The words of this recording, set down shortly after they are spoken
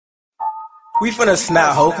We finna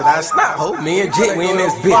snap, ho, cause I snap, ho. Me and Jitt, we in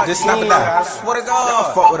this bitch. Just snap it down. I swear to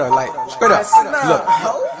God. Fuck with her, like, straight up. Look.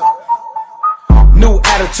 New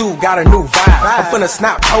attitude, got a new vibe. I'm finna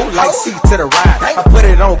snap, ho, like C to the ride. I put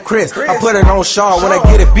it on Chris, I put it on Shaw. When I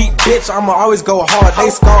get it beat, bitch, I'ma always go hard.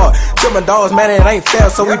 They scarred. To my dogs, man, it ain't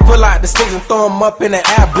fair. So we pull out the sticks and throw them up in the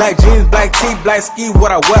air. Black jeans, black tee, black ski,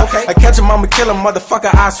 what I wear. I catch him, I'ma kill him,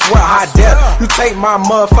 motherfucker, I swear, I dare. You take my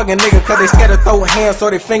motherfucking nigga, cause they scared to throw hands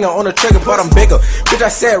or they finger on the trigger, but I'm bigger. Bitch, I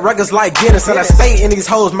said records like Guinness, and I stay in these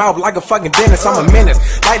hoes' mouth like a fucking dentist. I'm a menace,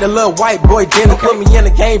 like the little white boy Dennis. Put me in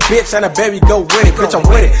the game, bitch, and a baby go with it. Bitch, I'm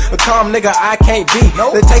with it. A calm nigga I can't be.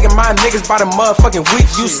 They taking my niggas by the motherfucking week.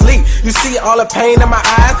 You sleep, you see all the pain in my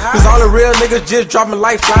eyes, cause all the real niggas just dropping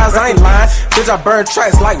like flies. I ain't lying, bitch, I burn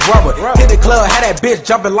tracks like rubber. Hit the club, had that bitch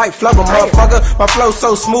jumping like flubber, motherfucker. My flow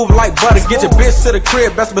so smooth like butter. Get your bitch to the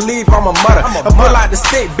crib, best believe I'm a mother. I pull out the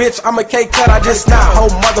stick, bitch, I'm a cake cut. I just snap,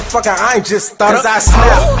 ho, motherfucker, I ain't just stutter. Cause I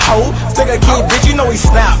snap, ho, Stickupkidd, bitch, you know he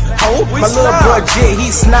snap, ho. My little boy Jitt,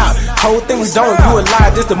 he snap. Whole thing we don't do it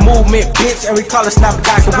live, just the movement, bitch, and we call it snap a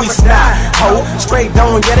guy, cause we snap, ho. Straight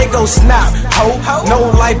down, yeah, they go snap, ho. No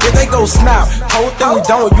life, bitch, they go snap. Whole thing we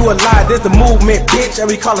don't, you a lie, this the movement, bitch, and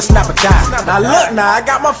we call it snap a guy. Now look, now I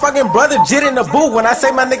got my fucking brother Jitt in the booth. When I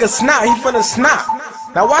say my nigga snap, he finna snap.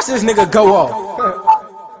 Now watch this nigga go off.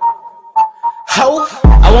 Ho.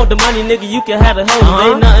 I want the money, nigga, you can have the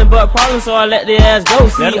hoe. Ain't nothing but problems, so I let their ass go.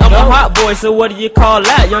 See, I'm a hot boy, so what do you call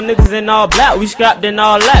that? Young niggas in all black, we scrapped in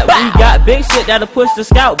all that. We got big shit that'll push the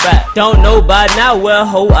scout back. Don't know by now, well,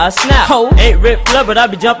 ho, I snap. Ain't Rip Flood, but I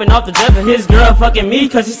be jumping off the deck of his girl fucking me,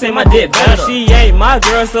 cause she say my dick better. She ain't my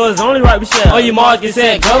girl, so it's only right we share. All you marks get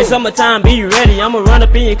set, go. It's summertime, be ready. I'ma run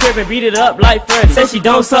up in your crib and beat it up like Freddy. Say she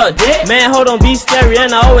don't suck dick, man, hold on, be scary.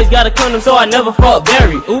 And I always got a condom, so I never fuck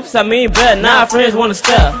Barry. Oops, I mean better, now friends wanna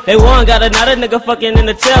stare. They one got another nigga fucking in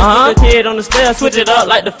the chest. Stickupkidd on the stairs, switch it up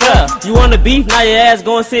like the fair. You want the beef, now your ass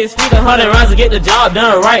going 6 feet. 100 rounds to get the job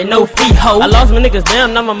done right, no feet, ho. I lost my niggas,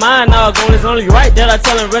 damn, now my mind all gone. It's only right that I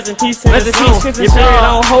tell him rest in peace. Rest in peace, you feel it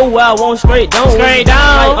on hoe, well, I won't straight down. Straight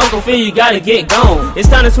down, like Uncle Phil, you gotta get gone. It's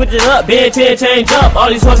time to switch it up, Ben 10 change up. All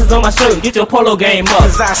these horses on my shirt, get your polo game up.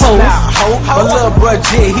 Cause I snap, ho. My little bro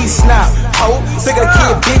Jitt, he snap, ho.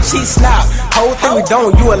 Stickupkidd, bitch, he snap. Whole thing we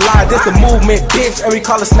don't, you a lie, this the movement, bitch, and we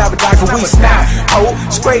call it snap a guy, cause we snap, ho.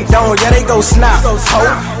 Straight down, yeah, they go snap, ho.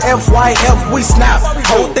 FYF, we snap.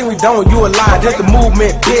 Whole thing we don't, you a lie, this the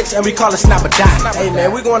movement, bitch, and we call it snap a die. Hey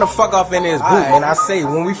man, we gonna fuck off in this booth, man. I say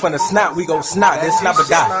when we finna snap, we gon' snap, this snap a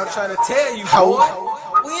die. I'm trying to tell you, ho.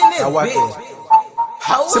 We in this bitch.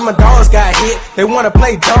 See my dogs got hit, they wanna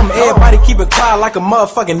play dumb. Everybody keep it quiet like a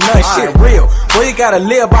motherfucking nut. Shit real. Boy, you gotta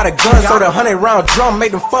live by the gun, so the 100-round drum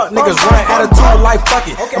make them fuck niggas run. Attitude like fuck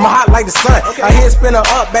it, I'm hot like the sun. I hear spinner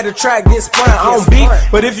up, at the track get spun. I don't beef,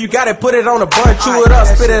 but if you got it, put it on a bun. Chew it up,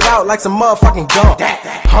 spit it out like some motherfucking gum.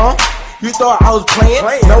 Huh? You thought I was playing?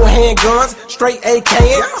 No handguns, straight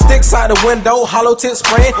AKing. Sticks out the window, hollow tip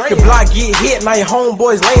spraying. The block get hit, now your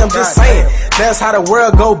homeboys lay, I'm just saying. That's how the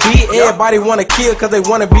world go be. Everybody wanna kill cause they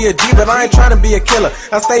wanna be a G, but I ain't trying to be a killer.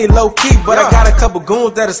 I stay low key, but I got a couple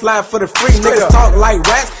goons that'll slide for the free. Niggas talk like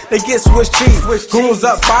rats, they get Swiss cheese. Goons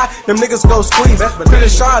up 5, them niggas go squeeze. Pretty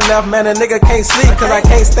sharp enough, man, a nigga can't sleep cause I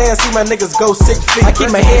can't stand see my niggas go 6 feet. I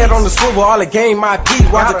keep my head on the swivel, all the game I peep.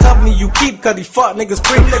 Watch the company you keep cause these fuck niggas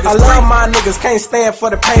creep. I love my niggas, can't stand for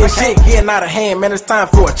the pain. Shit getting out of hand, man, it's time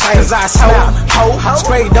for a change. Cause I snap, ho.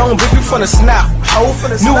 Straight down, bitch, we finna snap, ho.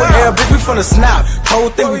 New air, bitch, we finna snap. Whole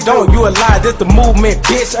thing we don't, you a lie, this the movement,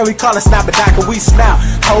 bitch, and we call it snap a die, cause we snap,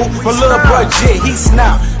 ho. My little bro Jitt, he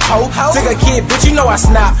snap, ho. Stickupkidd, bitch, you know I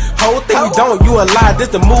snap. Whole thing we don't, you a lie, this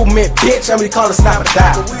the movement, bitch, and we call it snap a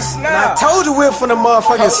die. Now, I told you we're finna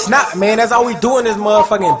motherfucking snap, man. That's all we do in this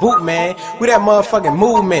motherfucking boot, man. We that motherfucking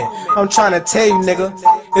movement. I'm trying to tell you, nigga,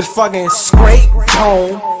 it's fucking straight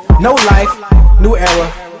home, no life, new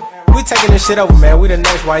era. We taking this shit over, man. We the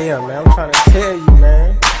next YM, man. I'm trying to tell you,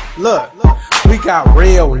 man. Look, we got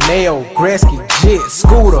Real, Nail, Gretzky, Jitt,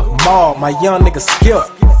 Scooter, Maul, my young nigga Skip.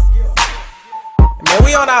 Man,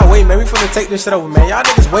 we on our way, man. We finna take this shit over, man. Y'all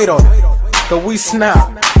niggas wait on it. Cause we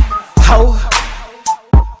snap. Ho.